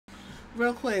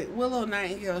Real quick, Willow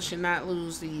Nightingale should not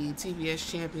lose the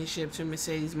TBS championship to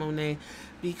Mercedes Monet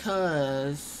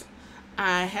because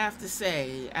I have to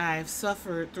say I've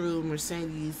suffered through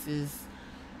Mercedes's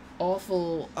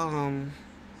awful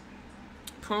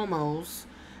promos,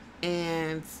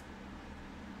 and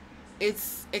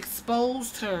it's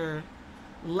exposed her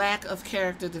lack of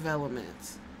character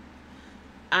development.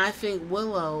 I think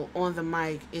Willow on the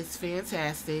mic is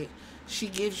fantastic. She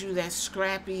gives you that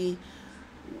scrappy,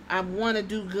 I want to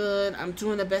do good, I'm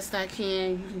doing the best I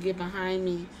can, you can get behind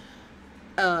me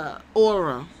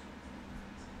aura.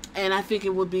 And I think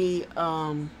it would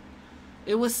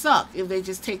suck if they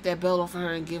just take that belt off of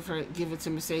her and give it to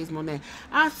Mercedes Monet.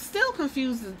 I'm still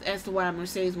confused as to why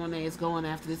Mercedes Monet is going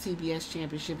after the TBS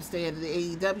championship instead of the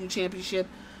AEW championship,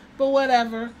 but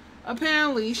whatever.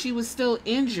 Apparently, she was still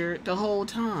injured the whole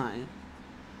time,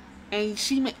 and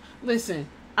listen.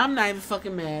 I'm not even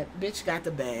fucking mad. Bitch got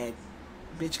the bag.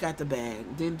 Bitch got the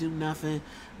bag. Didn't do nothing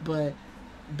but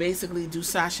basically do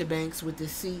Sasha Banks with the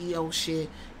CEO shit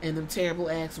and them terrible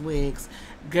ass wigs.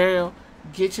 Girl,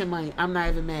 get your money. I'm not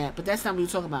even mad. But that's not what we're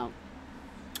talking about.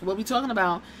 What we're talking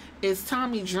about is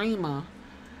Tommy Dreamer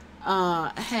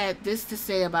had this to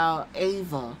say about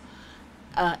Ava,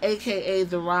 aka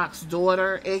The Rock's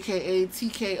daughter, aka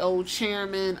TKO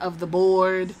chairman of the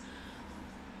board,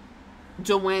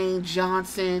 Dwayne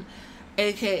Johnson,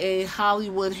 aka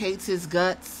Hollywood hates his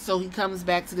guts, so he comes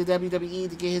back to the WWE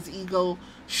to get his ego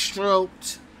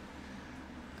stroked.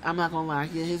 I'm not gonna lie,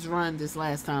 his run this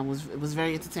last time was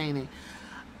very entertaining.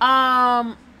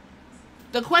 Um,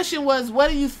 the question was, what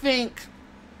do you think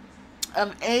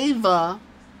of Ava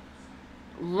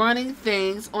running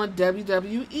things on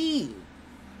WWE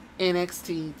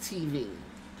NXT TV?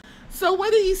 So what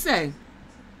did he say?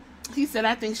 He said,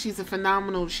 I think she's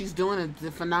doing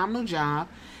a phenomenal job.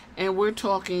 And we're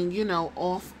talking,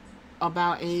 off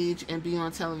about age and being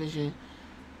on television.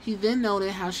 He then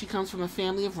noted how she comes from a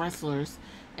family of wrestlers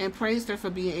and praised her for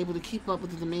being able to keep up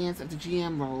with the demands of the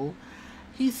GM role.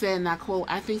 He said, and I quote,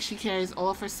 I think she carries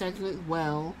all of her segments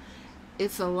well.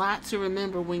 It's a lot to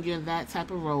remember when you're in that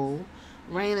type of role.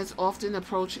 Rain is often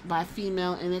approached by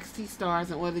female NXT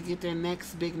stars in order to get their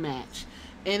next big match.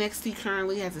 NXT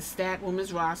currently has a stacked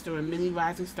women's roster and many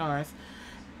rising stars,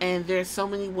 and there's so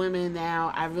many women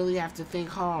now, I really have to think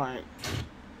hard.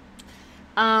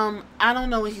 I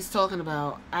don't know what he's talking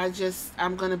about.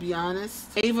 I'm gonna be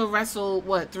honest. Ava wrestled,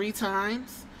 3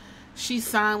 times? She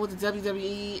signed with the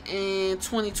WWE in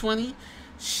 2020.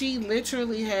 She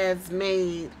literally has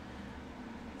made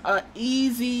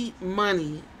easy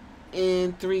money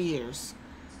in 3 years.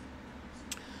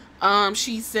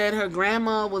 She said her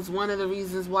grandma was one of the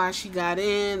reasons why she got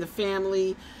in. The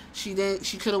family. She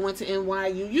could have went to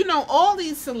NYU. All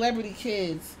these celebrity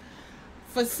kids,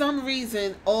 for some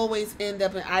reason, always end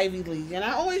up in Ivy League. And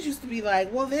I always used to be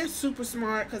like, well, they're super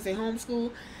smart because they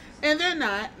homeschool. And they're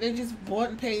not. They're just bought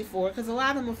and paid for it because a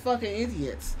lot of them are fucking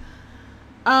idiots.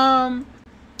 I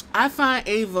find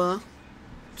Ava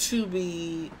to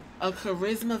be a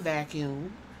charisma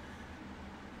vacuum.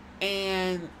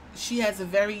 And she has a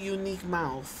very unique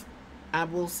mouth. I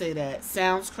will say that.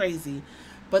 Sounds crazy.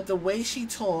 But the way she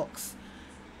talks,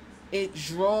 it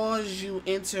draws you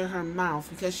into her mouth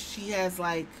because she has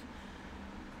like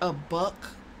a buck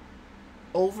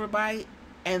overbite,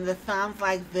 and it sounds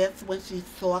like this when she's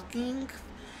talking,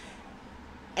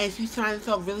 and she's trying to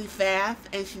talk really fast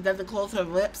and she doesn't close her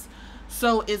lips,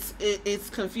 so it's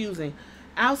confusing.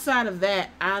 Outside of that,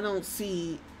 I don't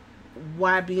see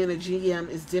why being a GM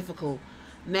is difficult.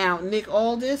 Now, Nick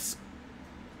Aldis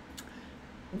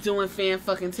doing fan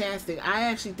fucking tastic. I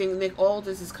actually think Nick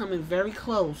Aldis is coming very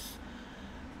close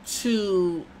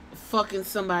to fucking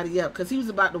somebody up because he was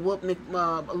about to whoop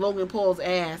Logan Paul's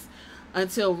ass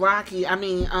until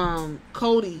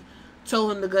Cody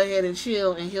told him to go ahead and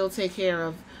chill and he'll take care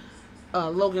of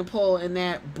Logan Paul in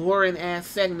that boring ass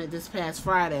segment this past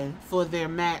Friday for their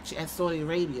match at Saudi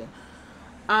Arabia.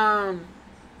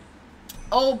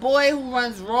 Old boy who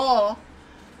runs Raw,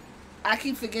 I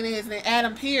keep forgetting his name,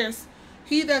 Adam Pearce.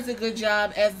 He does a good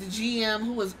job as the GM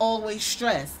who is always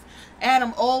stressed.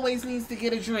 Adam always needs to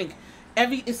get a drink.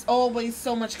 It's always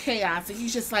so much chaos, and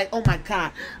he's just like, oh my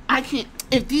god, I can't.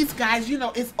 If these guys,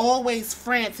 it's always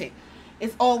frantic.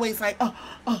 It's always like,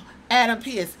 oh, Adam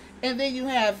Pearce, and then you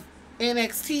have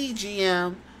NXT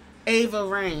GM Ava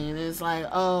Raine. It's like,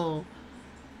 oh,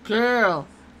 girl,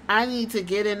 I need to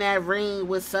get in that ring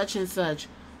with such and such.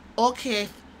 Okay,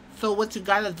 so what you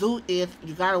gotta do is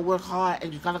you gotta work hard,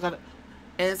 and you gotta.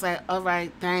 And it's like, all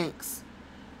right, thanks.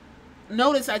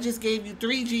 Notice I just gave you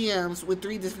 3 GMs with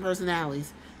 3 different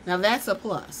personalities. Now that's a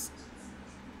plus.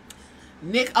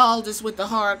 Nick Aldis with the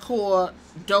hardcore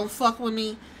 "Don't fuck with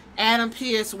me." Adam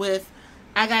Pearce with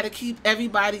 "I gotta keep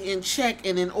everybody in check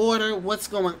and in order. What's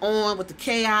going on with the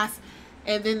chaos?"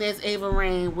 And then there's Ava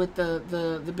Raine with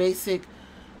the basic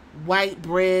white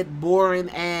bread, boring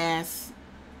ass.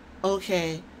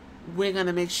 Okay, we're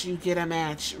gonna make sure you get a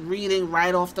match. Reading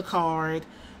right off the card,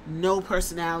 no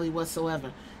personality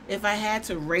whatsoever. If I had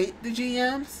to rate the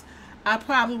GMs, I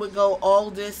probably would go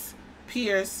Aldis,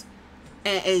 Pearce,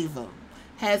 and Ava.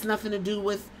 Has nothing to do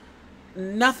with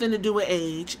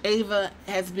age. Ava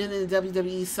has been in the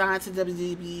WWE, signed to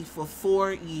WWE for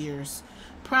 4 years,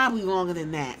 probably longer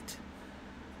than that.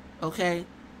 Okay,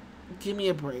 give me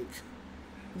a break.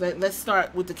 Let's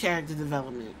start with the character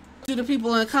development. Do the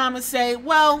people in the comments say,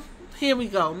 well, here we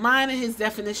go. Mine and his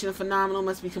definition of phenomenal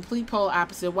must be complete polar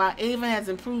opposite. While Ava has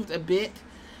improved a bit,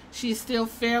 she is still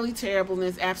fairly terrible and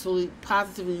there's absolutely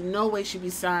positively no way she'd be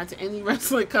signed to any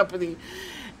wrestling company.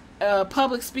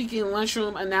 Public speaking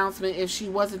lunchroom announcement, if she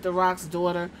wasn't The Rock's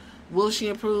daughter, will she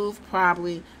improve?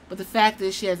 Probably. But the fact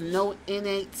is she has no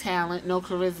innate talent, no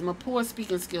charisma, poor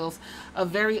speaking skills, a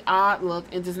very odd look,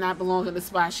 and does not belong in the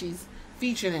spot she's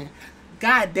featured in.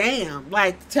 God damn.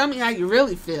 Like, tell me how you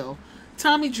really feel.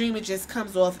 Tommy Dreamer just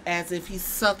comes off as if he's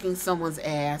sucking someone's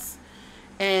ass.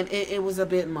 And it was a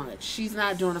bit much. She's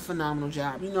not doing a phenomenal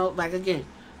job. You know, like, again,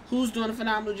 who's doing a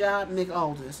phenomenal job? Nick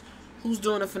Aldis. Who's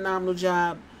doing a phenomenal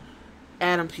job?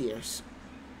 Adam Pearce.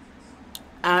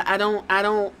 I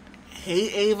don't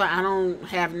hate Ava. I don't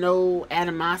have no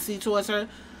animosity towards her.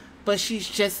 But she's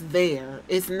just there.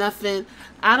 It's nothing.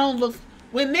 I don't look...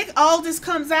 When Nick Aldis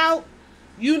comes out,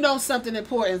 you know something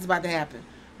important is about to happen.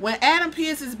 When Adam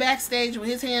Pearce is backstage with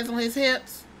his hands on his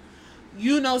hips,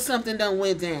 you know something done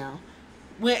went down.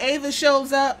 When Ava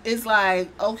shows up, it's like,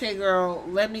 okay, girl,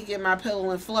 let me get my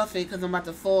pillow and fluff it because I'm about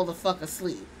to fall the fuck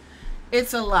asleep.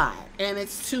 It's a lot, and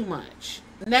it's too much.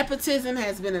 Nepotism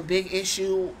has been a big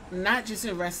issue, not just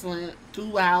in wrestling,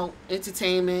 throughout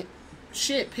entertainment,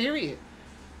 shit, period.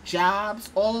 Jobs,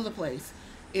 all over the place.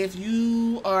 If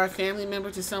you are a family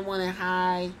member to someone in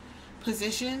high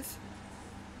positions,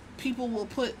 people will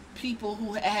put people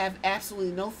who have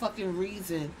absolutely no fucking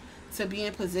reason to be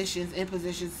in positions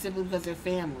simply because they're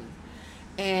family.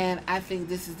 And I think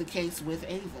this is the case with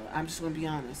Ava. I'm just going to be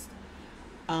honest.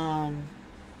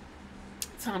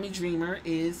 Tommy Dreamer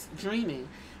is dreaming.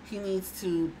 He needs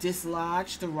to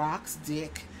dislodge The Rock's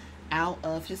dick out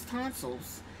of his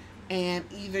tonsils. And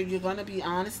either you're going to be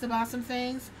honest about some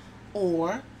things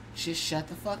or just shut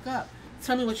the fuck up.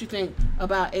 Tell me what you think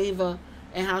about Ava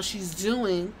and how she's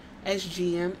doing as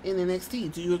GM in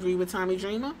NXT. Do you agree with Tommy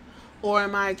Dreamer? Or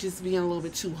am I just being a little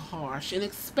bit too harsh and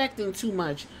expecting too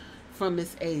much from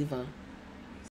Miss Ava?